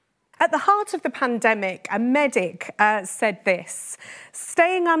At the heart of the pandemic, a medic said this: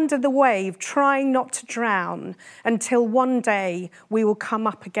 staying under the wave, trying not to drown until one day we will come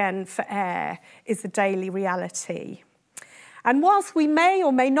up again for air is a daily reality. And whilst we may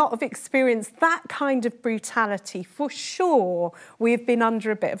or may not have experienced that kind of brutality, for sure we have been under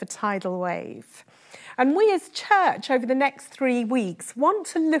a bit of a tidal wave. And we as church over the next 3 weeks want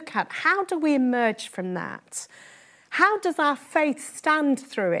to look at how do we emerge from that? How does our faith stand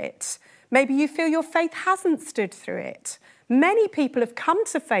through it? Maybe you feel your faith hasn't stood through it. Many people have come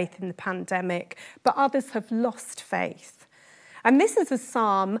to faith in the pandemic, but others have lost faith. And this is a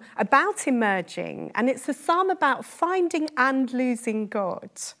psalm about emerging, and it's a psalm about finding and losing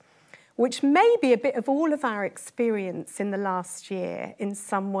God, which may be a bit of all of our experience in the last year in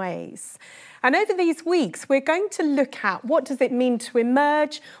some ways. And over these weeks, we're going to look at what does it mean to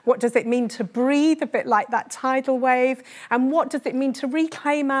emerge, what does it mean to breathe, a bit like that tidal wave, and what does it mean to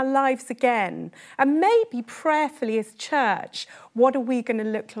reclaim our lives again? And maybe prayerfully as church, what are we going to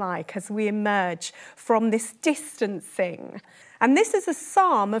look like as we emerge from this distancing? And this is a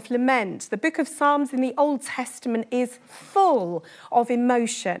psalm of lament. The book of Psalms in the Old Testament is full of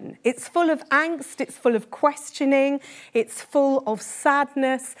emotion. It's full of angst, it's full of questioning, it's full of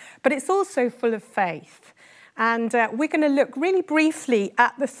sadness, but it's also full of faith. And we're going to look really briefly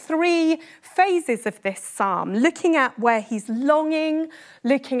at the 3 phases of this psalm, looking at where he's longing,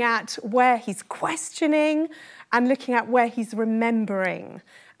 looking at where he's questioning, and looking at where he's remembering,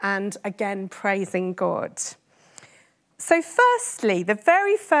 and again, praising God. So firstly, the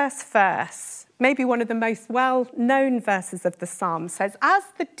very first verse, maybe one of the most well-known verses of the psalm, says, "As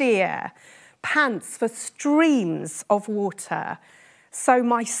the deer pants for streams of water, so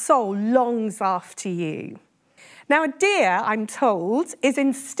my soul longs after you." Now, a deer, I'm told, is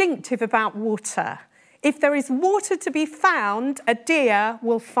instinctive about water. If there is water to be found, a deer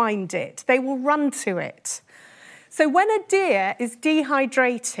will find it. They will run to it. So when a deer is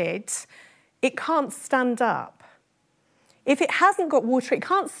dehydrated, it can't stand up. If it hasn't got water, it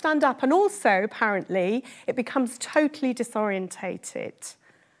can't stand up. And also, apparently, it becomes totally disorientated.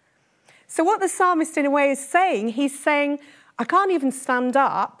 So what the psalmist, in a way, is saying, he's saying, I can't even stand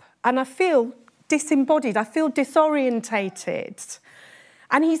up, and I feel disembodied, I feel disorientated.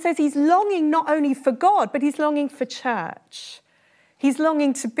 And he says he's longing not only for God, but he's longing for church. He's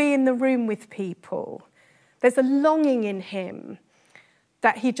longing to be in the room with people. There's a longing in him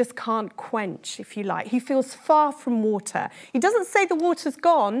that he just can't quench, if you like. He feels far from water. He doesn't say the water's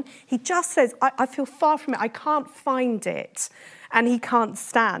gone. He just says, I feel far from it. I can't find it. And he can't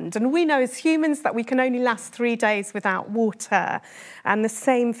stand. And we know as humans that we can only last 3 days without water. And the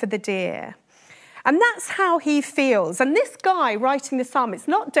same for the deer. And that's how he feels. And this guy writing the psalm, it's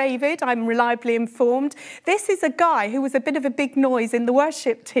not David, I'm reliably informed. This is a guy who was a bit of a big noise in the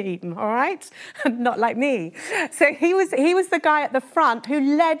worship team, all right? Not like me. So he was the guy at the front who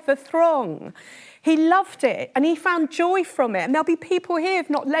led the throng. He loved it and he found joy from it. And there'll be people here who've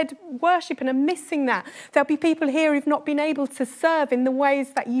not led worship and are missing that. There'll be people here who've not been able to serve in the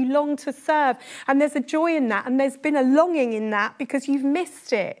ways that you long to serve. And there's a joy in that. And there's been a longing in that because you've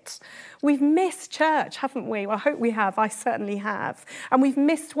missed it. We've missed church, haven't we? Well, I hope we have. I certainly have. And we've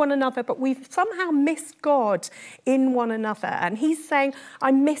missed one another, but we've somehow missed God in one another. And he's saying,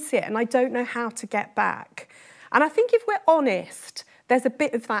 I miss it and I don't know how to get back. And I think if we're honest, there's a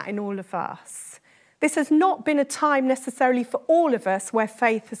bit of that in all of us. This has not been a time necessarily for all of us where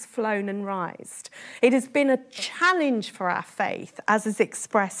faith has flown and rised. It has been a challenge for our faith, as is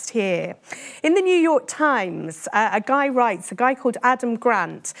expressed here. In the New York Times, a guy called Adam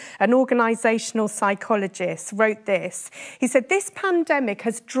Grant, an organisational psychologist, wrote this. He said, "This pandemic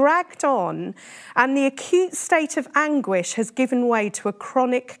has dragged on and the acute state of anguish has given way to a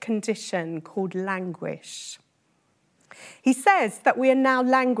chronic condition called languish." He says that we are now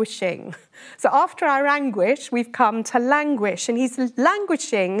languishing. So after our anguish, we've come to languish. And he's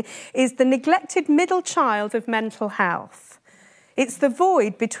languishing is the neglected middle child of mental health. It's the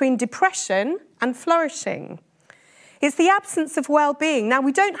void between depression and flourishing. It's the absence of well-being. Now,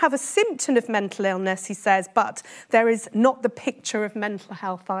 we don't have a symptom of mental illness, he says, but there is not the picture of mental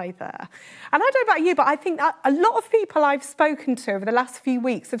health either. And I don't know about you, but I think that a lot of people I've spoken to over the last few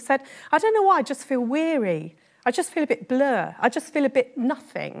weeks have said, I don't know why, I just feel weary. I just feel a bit blur. I just feel a bit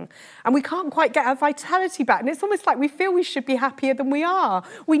nothing. And we can't quite get our vitality back. And it's almost like we feel we should be happier than we are.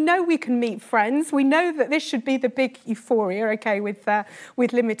 We know we can meet friends. We know that this should be the big euphoria, okay, with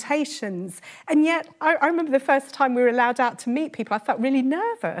limitations. And yet, I remember the first time we were allowed out to meet people, I felt really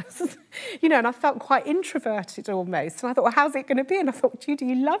nervous, and I felt quite introverted almost. And I thought, well, how's it going to be? And I thought, Judy,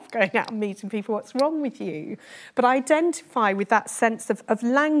 you love going out and meeting people. What's wrong with you? But I identify with that sense of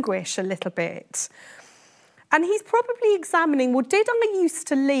languish a little bit. And he's probably examining, well, did I used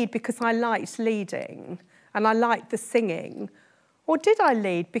to lead because I liked leading and I liked the singing? Or did I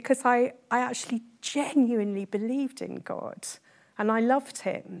lead because I actually genuinely believed in God and I loved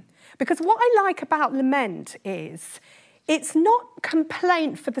him? Because what I like about lament is it's not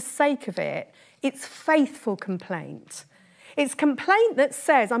complaint for the sake of it, it's faithful complaint. It's complaint that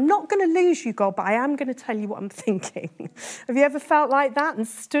says, I'm not going to lose you, God, but I am going to tell you what I'm thinking. Have you ever felt like that and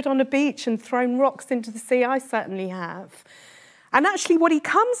stood on a beach and thrown rocks into the sea? I certainly have. And actually what he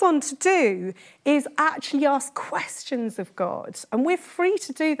comes on to do is actually ask questions of God. And we're free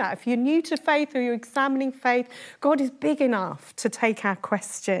to do that. If you're new to faith or you're examining faith, God is big enough to take our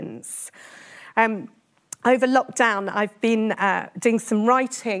questions. Over lockdown, I've been doing some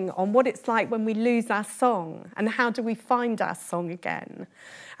writing on what it's like when we lose our song and how do we find our song again.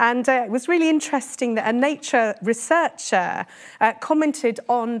 And it was really interesting that a nature researcher commented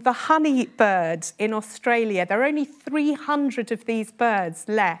on the honeybird in Australia. There are only 300 of these birds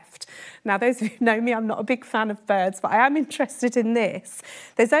left. Now, those of you who know me, I'm not a big fan of birds, but I am interested in this.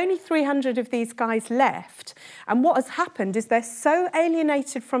 There's only 300 of these guys left. And what has happened is they're so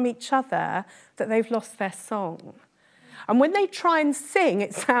alienated from each other that they've lost their song. And when they try and sing,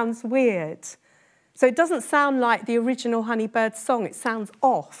 it sounds weird. So it doesn't sound like the original Honeybird song, it sounds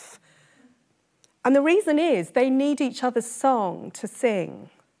off. And the reason is they need each other's song to sing.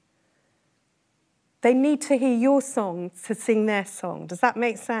 They need to hear your song to sing their song. Does that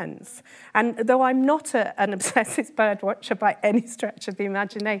make sense? And though I'm not an obsessive bird watcher by any stretch of the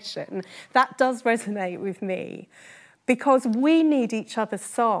imagination, that does resonate with me. Because we need each other's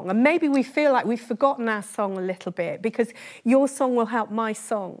song. And maybe we feel like we've forgotten our song a little bit because your song will help my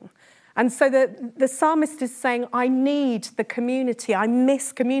song. And so the psalmist is saying, I need the community. I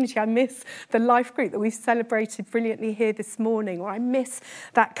miss community. I miss the life group that we've celebrated brilliantly here this morning, or I miss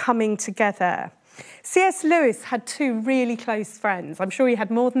that coming together. C.S. Lewis had two really close friends. I'm sure he had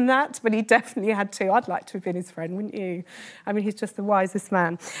more than that, but he definitely had two. I'd like to have been his friend, wouldn't you? I mean, he's just the wisest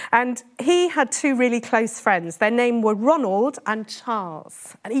man. And he had two really close friends. Their names were Ronald and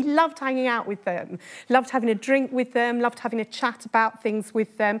Charles. And he loved hanging out with them, loved having a drink with them, loved having a chat about things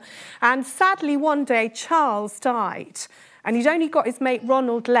with them. And sadly, one day, Charles died. And he'd only got his mate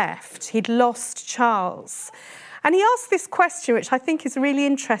Ronald left. He'd lost Charles. And he asked this question, which I think is really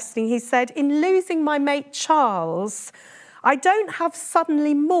interesting. He said, in losing my mate Charles, I don't have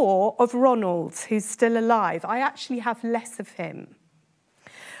suddenly more of Ronald, who's still alive. I actually have less of him.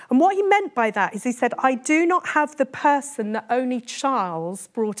 And what he meant by that is he said, I do not have the person that only Charles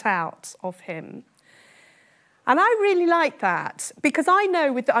brought out of him. And I really like that because I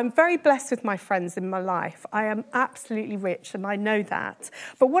know I'm very blessed with my friends in my life. I am absolutely rich and I know that.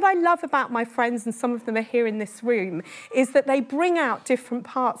 But what I love about my friends, and some of them are here in this room, is that they bring out different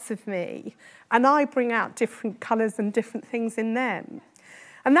parts of me and I bring out different colours and different things in them.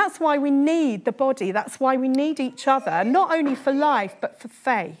 And that's why we need the body. That's why we need each other, not only for life, but for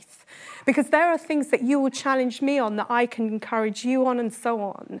faith. Because there are things that you will challenge me on that I can encourage you on and so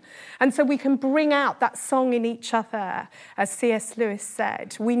on. And so we can bring out that song in each other, as C.S. Lewis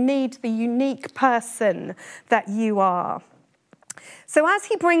said. We need the unique person that you are. So as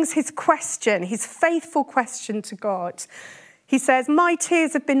he brings his question, his faithful question to God, he says, my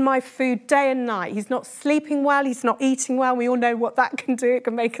tears have been my food day and night. He's not sleeping well. He's not eating well. We all know what that can do. It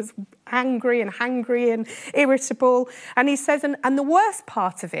can make us angry and hangry and irritable. And he says, and the worst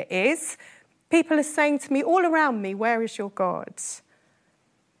part of it is people are saying to me all around me, where is your God?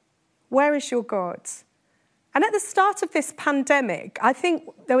 Where is your God? And at the start of this pandemic, I think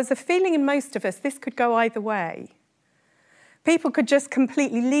there was a feeling in most of us this could go either way. People could just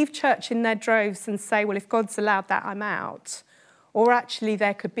completely leave church in their droves and say, well, if God's allowed that, I'm out. Or actually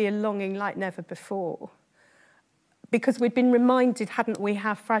there could be a longing like never before. Because we'd been reminded, hadn't we,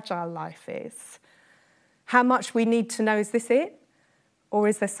 how fragile life is. How much we need to know, is this it? Or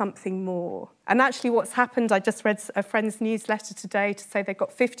is there something more? And actually what's happened, I just read a friend's newsletter today to say they've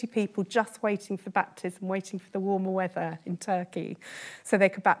got 50 people just waiting for baptism, waiting for the warmer weather in Turkey so they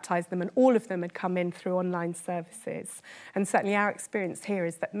could baptise them. And all of them had come in through online services. And certainly our experience here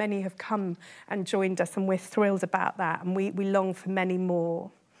is that many have come and joined us and we're thrilled about that. And we long for many more.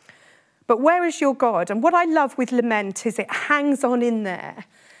 But where is your God? And what I love with lament is it hangs on in there.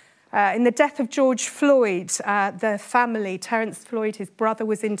 In the death of George Floyd, the family, Terence Floyd, his brother,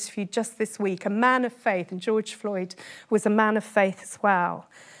 was interviewed just this week, a man of faith, and George Floyd was a man of faith as well.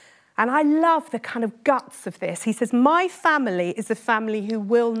 And I love the kind of guts of this. He says, my family is a family who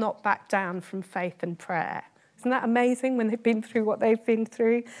will not back down from faith and prayer. Isn't that amazing when they've been through what they've been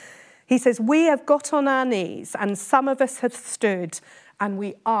through? He says, we have got on our knees, and some of us have stood, and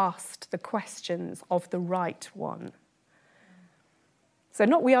we asked the questions of the right one. So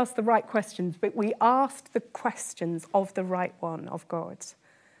not we asked the right questions, but we asked the questions of the right one, of God.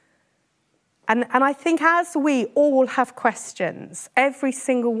 And I think as we all have questions, every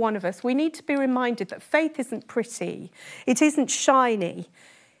single one of us, we need to be reminded that faith isn't pretty. It isn't shiny.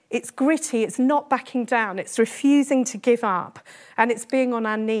 It's gritty. It's not backing down. It's refusing to give up. And it's being on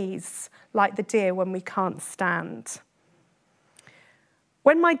our knees like the deer when we can't stand.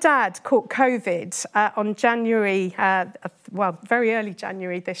 When my dad caught COVID on January, very early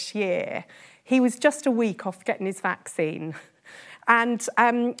January this year, he was just a week off getting his vaccine. And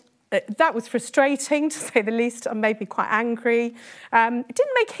that was frustrating, to say the least, and made me quite angry. It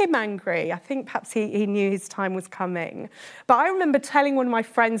didn't make him angry. I think perhaps he knew his time was coming. But I remember telling one of my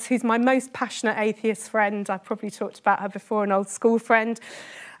friends, who's my most passionate atheist friend, I've probably talked about her before, an old school friend,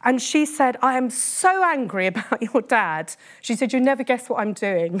 and she said, I am so angry about your dad. She said, you'll never guess what I'm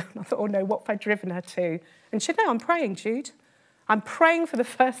doing. And I thought, oh no, what have I driven her to? And she said, no, I'm praying, Jude. I'm praying for the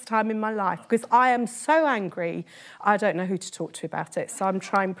first time in my life because I am so angry, I don't know who to talk to about it. So I'm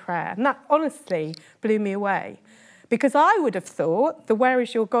trying prayer. And that honestly blew me away. Because I would have thought the where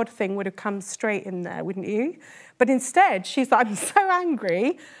is your God thing would have come straight in there, wouldn't you? But instead, she's like, I'm so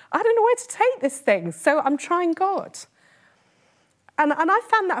angry, I don't know where to take this thing. So I'm trying God. And I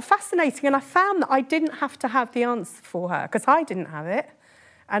found that fascinating, and I found that I didn't have to have the answer for her, because I didn't have it.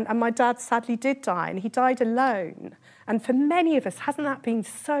 And my dad sadly did die, and he died alone. And for many of us, hasn't that been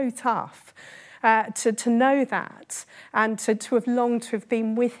so tough to know that, and to have longed to have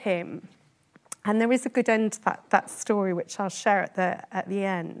been with him? And there is a good end to that story, which I'll share at the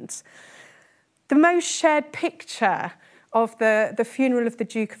end. The most shared picture of the funeral of the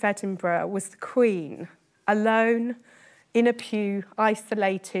Duke of Edinburgh was the Queen, alone, in a pew,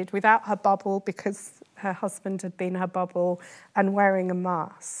 isolated, without her bubble because her husband had been her bubble, and wearing a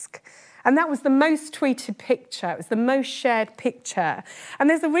mask. And that was the most tweeted picture. It was the most shared picture. And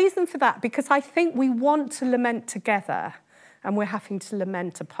there's a reason for that, because I think we want to lament together, and we're having to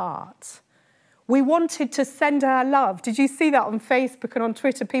lament apart. We wanted to send our love. Did you see that on Facebook and on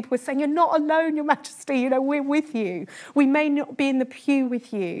Twitter? People were saying, you're not alone, Your Majesty. We're with you. We may not be in the pew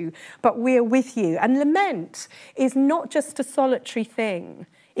with you, but we're with you. And lament is not just a solitary thing.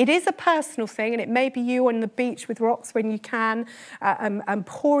 It is a personal thing, and it may be you on the beach with rocks when you can, and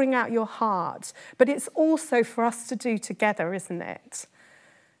pouring out your heart. But it's also for us to do together, isn't it?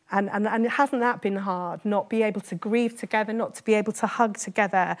 And hasn't that been hard? Not be able to grieve together, not to be able to hug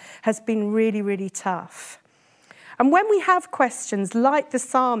together has been really, really tough. And when we have questions like the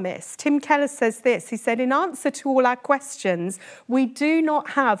psalmist, Tim Keller says this. He said, in answer to all our questions, we do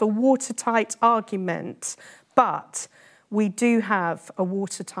not have a watertight argument, but we do have a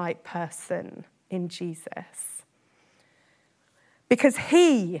watertight person in Jesus. Because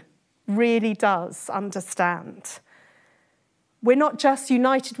he really does understand. We're not just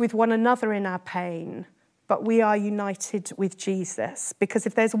united with one another in our pain, but we are united with Jesus. Because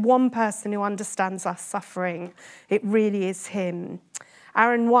if there's one person who understands our suffering, it really is him.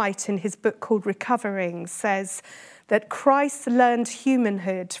 Aaron White, in his book called Recovering, says that Christ learned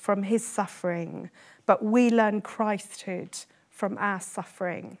humanhood from his suffering, but we learn Christhood from our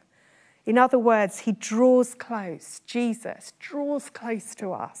suffering. In other words, he draws close, Jesus draws close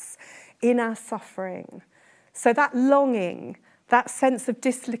to us in our suffering. So that longing, that sense of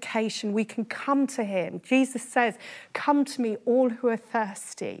dislocation, we can come to him. Jesus says, come to me, all who are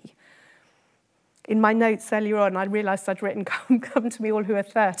thirsty. In my notes earlier on, I realised I'd written, come to me, all who are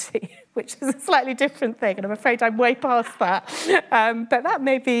 30, which is a slightly different thing, and I'm afraid I'm way past that. But that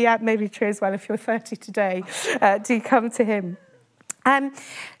may be true as well. If you're 30 today, do come to him.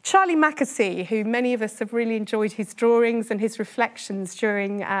 Charlie Mackesy, who many of us have really enjoyed his drawings and his reflections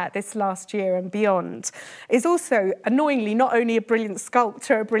during this last year and beyond, is also, annoyingly, not only a brilliant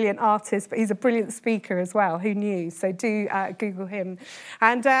sculptor, a brilliant artist, but he's a brilliant speaker as well. Who knew? So do Google him.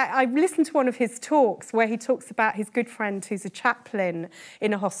 And I listened to one of his talks where he talks about his good friend who's a chaplain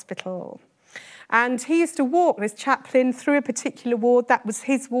in a hospital. And he used to walk, this chaplain, through a particular ward. That was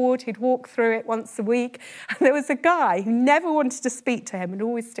his ward. He'd walk through it once a week. And there was a guy who never wanted to speak to him and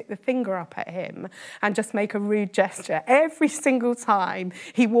always stick the finger up at him and just make a rude gesture. Every single time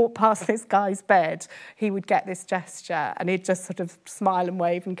he walked past this guy's bed, he would get this gesture and he'd just sort of smile and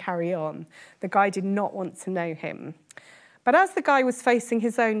wave and carry on. The guy did not want to know him. But as the guy was facing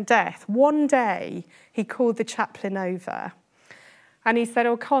his own death, one day he called the chaplain over. And he said,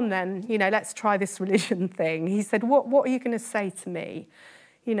 oh, come on then, let's try this religion thing. He said, what are you going to say to me?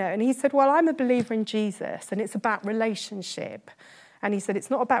 And he said, well, I'm a believer in Jesus and it's about relationship. And he said, it's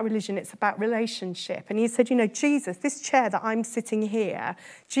not about religion, it's about relationship. And he said, Jesus, this chair that I'm sitting here,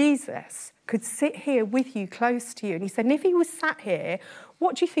 Jesus could sit here with you, close to you. And he said, and if he was sat here,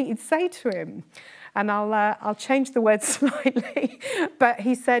 what do you think you'd say to him? And I'll change the words slightly. But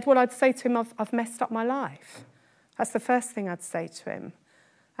he said, well, I'd say to him, I've messed up my life. That's the first thing I'd say to him.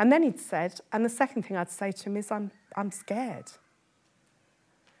 And then he'd said, and the second thing I'd say to him is, I'm scared.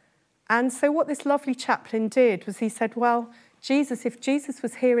 And so what this lovely chaplain did was he said, well, Jesus, if Jesus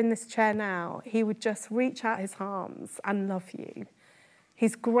was here in this chair now, he would just reach out his arms and love you.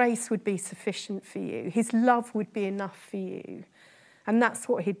 His grace would be sufficient for you. His love would be enough for you. And that's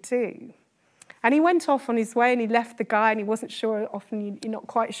what he'd do. And he went off on his way and he left the guy and he wasn't sure, often you're not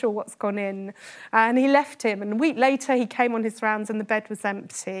quite sure what's gone in. And he left him. And a week later he came on his rounds and the bed was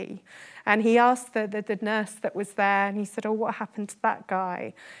empty. And he asked the nurse that was there and he said, oh, what happened to that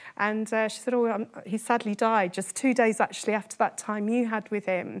guy? And she said, oh, he sadly died just 2 days actually after that time you had with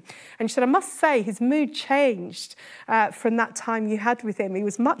him. And she said, I must say his mood changed from that time you had with him. He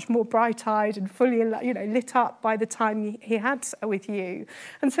was much more bright-eyed and fully lit up by the time he had with you.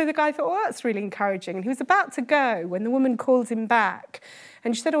 And so the guy thought, oh, that's really encouraging. And he was about to go when the woman called him back.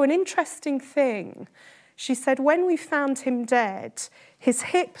 And she said, oh, an interesting thing. She said, when we found him dead, his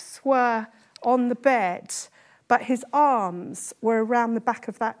hips were on the bed, but his arms were around the back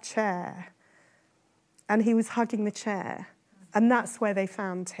of that chair. And he was hugging the chair. And that's where they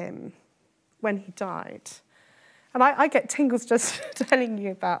found him when he died. And I get tingles just telling you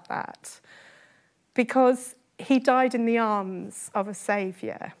about that. Because he died in the arms of a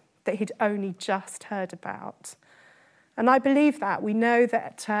saviour that he'd only just heard about. And I believe that. We know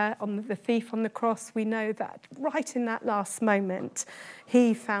that on the thief on the cross, we know that right in that last moment,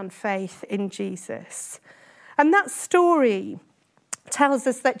 he found faith in Jesus. And that story tells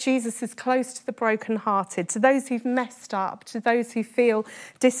us that Jesus is close to the brokenhearted, to those who've messed up, to those who feel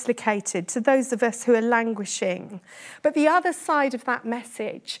dislocated, to those of us who are languishing. But the other side of that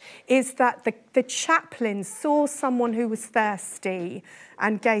message is that the chaplain saw someone who was thirsty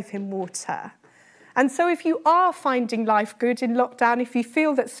and gave him water. And so if you are finding life good in lockdown, if you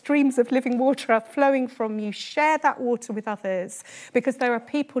feel that streams of living water are flowing from you, share that water with others, because there are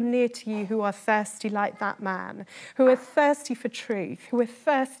people near to you who are thirsty like that man, who are thirsty for truth, who are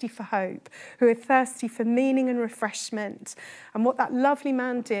thirsty for hope, who are thirsty for meaning and refreshment. And what that lovely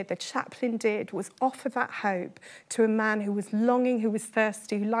man did, the chaplain did, was offer that hope to a man who was longing, who was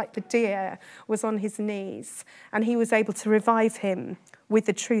thirsty, who, like the deer, was on his knees. And he was able to revive him with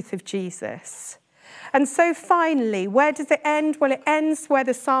the truth of Jesus. And so finally, where does it end? Well, it ends where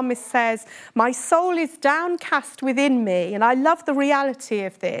the psalmist says, my soul is downcast within me. And I love the reality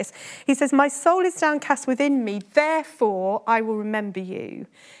of this. He says, my soul is downcast within me, therefore I will remember you.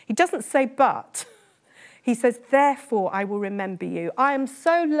 He doesn't say but. He says, therefore I will remember you. I am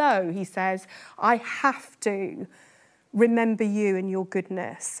so low, he says, I have to remember you and your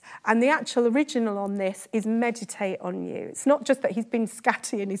goodness. And the actual original on this is meditate on you. It's not just that he's been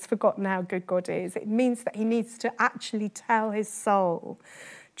scatty and he's forgotten how good God is. It means that he needs to actually tell his soul.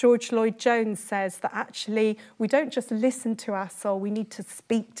 George Lloyd-Jones says that actually we don't just listen to our soul, we need to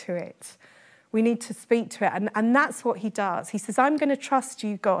speak to it. We need to speak to it. And that's what he does. He says, I'm going to trust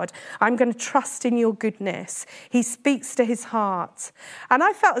you, God. I'm going to trust in your goodness. He speaks to his heart. And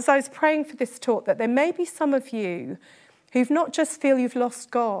I felt as I was praying for this talk that there may be some of you who've not just feel you've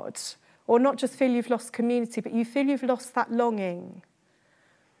lost God, or not just feel you've lost community, but you feel you've lost that longing.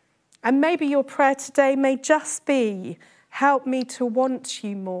 And maybe your prayer today may just be, help me to want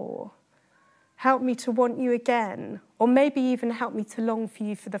you more. Help me to want you again. Or maybe even help me to long for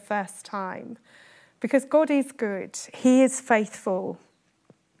you for the first time. Because God is good. He is faithful.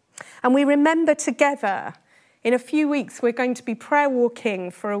 And we remember together, in a few weeks, we're going to be prayer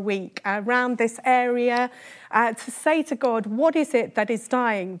walking for a week around this area to say to God, what is it that is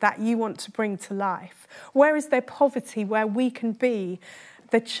dying that you want to bring to life? Where is there poverty where we can be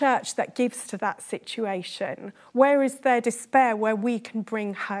the church that gives to that situation? Where is there despair where we can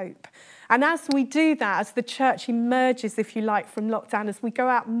bring hope? And as we do that, as the church emerges, if you like, from lockdown, as we go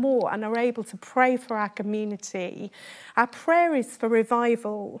out more and are able to pray for our community, our prayer is for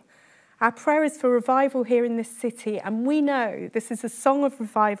revival. Our prayer is for revival here in this city. And we know this is a song of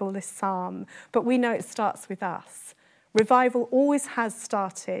revival, this psalm, but we know it starts with us. Revival always has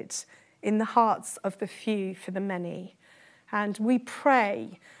started in the hearts of the few for the many. And we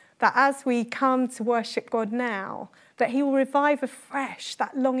pray that as we come to worship God now, that he will revive afresh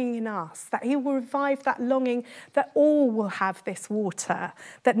that longing in us, that he will revive that longing that all will have this water,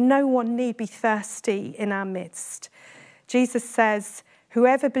 that no one need be thirsty in our midst. Jesus says,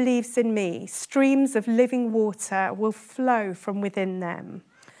 "Whoever believes in me, streams of living water will flow from within them."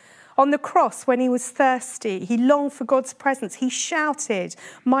 On the cross, when he was thirsty, he longed for God's presence. He shouted,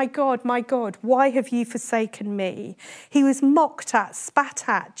 my God, why have you forsaken me?" He was mocked at, spat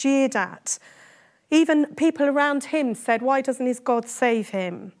at, jeered at. Even people around him said, why doesn't his God save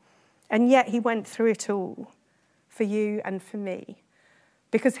him? And yet he went through it all for you and for me,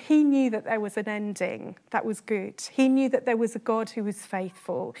 because he knew that there was an ending that was good. He knew that there was a God who was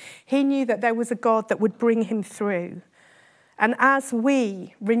faithful. He knew that there was a God that would bring him through. And as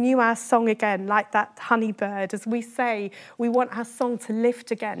we renew our song again, like that honey bird, as we say we want our song to lift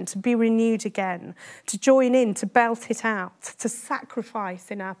again, to be renewed again, to join in, to belt it out, to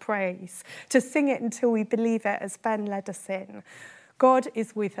sacrifice in our praise, to sing it until we believe it, as Ben led us in. God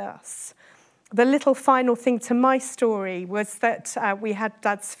is with us. The little final thing to my story was that we had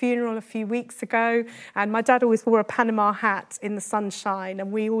Dad's funeral a few weeks ago, and my dad always wore a Panama hat in the sunshine,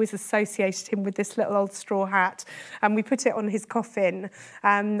 and we always associated him with this little old straw hat, and we put it on his coffin,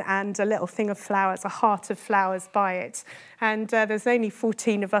 and a little thing of flowers, a heart of flowers by it. And there's only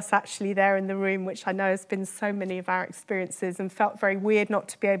 14 of us actually there in the room, which I know has been so many of our experiences, and felt very weird not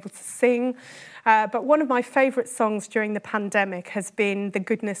to be able to sing. But one of my favourite songs during the pandemic has been The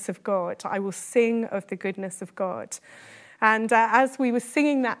Goodness of God. I will sing of the goodness of God. And as we were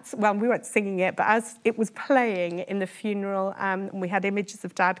singing that, well, we weren't singing it, but as it was playing in the funeral, and we had images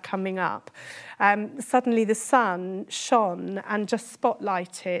of Dad coming up, suddenly the sun shone and just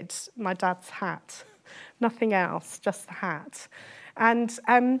spotlighted my dad's hat. Nothing else, just the hat. And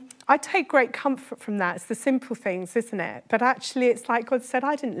I take great comfort from that. It's the simple things, isn't it? But actually, it's like God said,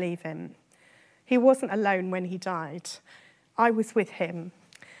 I didn't leave him. He wasn't alone when he died. I was with him.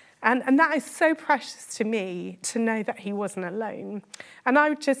 And that is so precious to me, to know that he wasn't alone. And I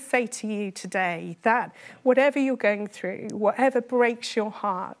would just say to you today that whatever you're going through, whatever breaks your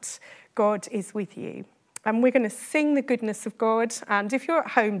heart, God is with you. And we're going to sing the goodness of God. And if you're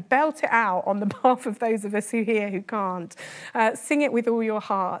at home, belt it out on the behalf of those of us who here who can't. Sing it with all your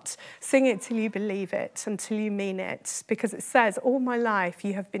heart. Sing it till you believe it, until you mean it. Because it says, all my life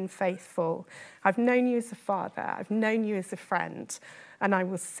you have been faithful. I've known you as a father. I've known you as a friend. And I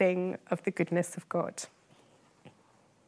will sing of the goodness of God.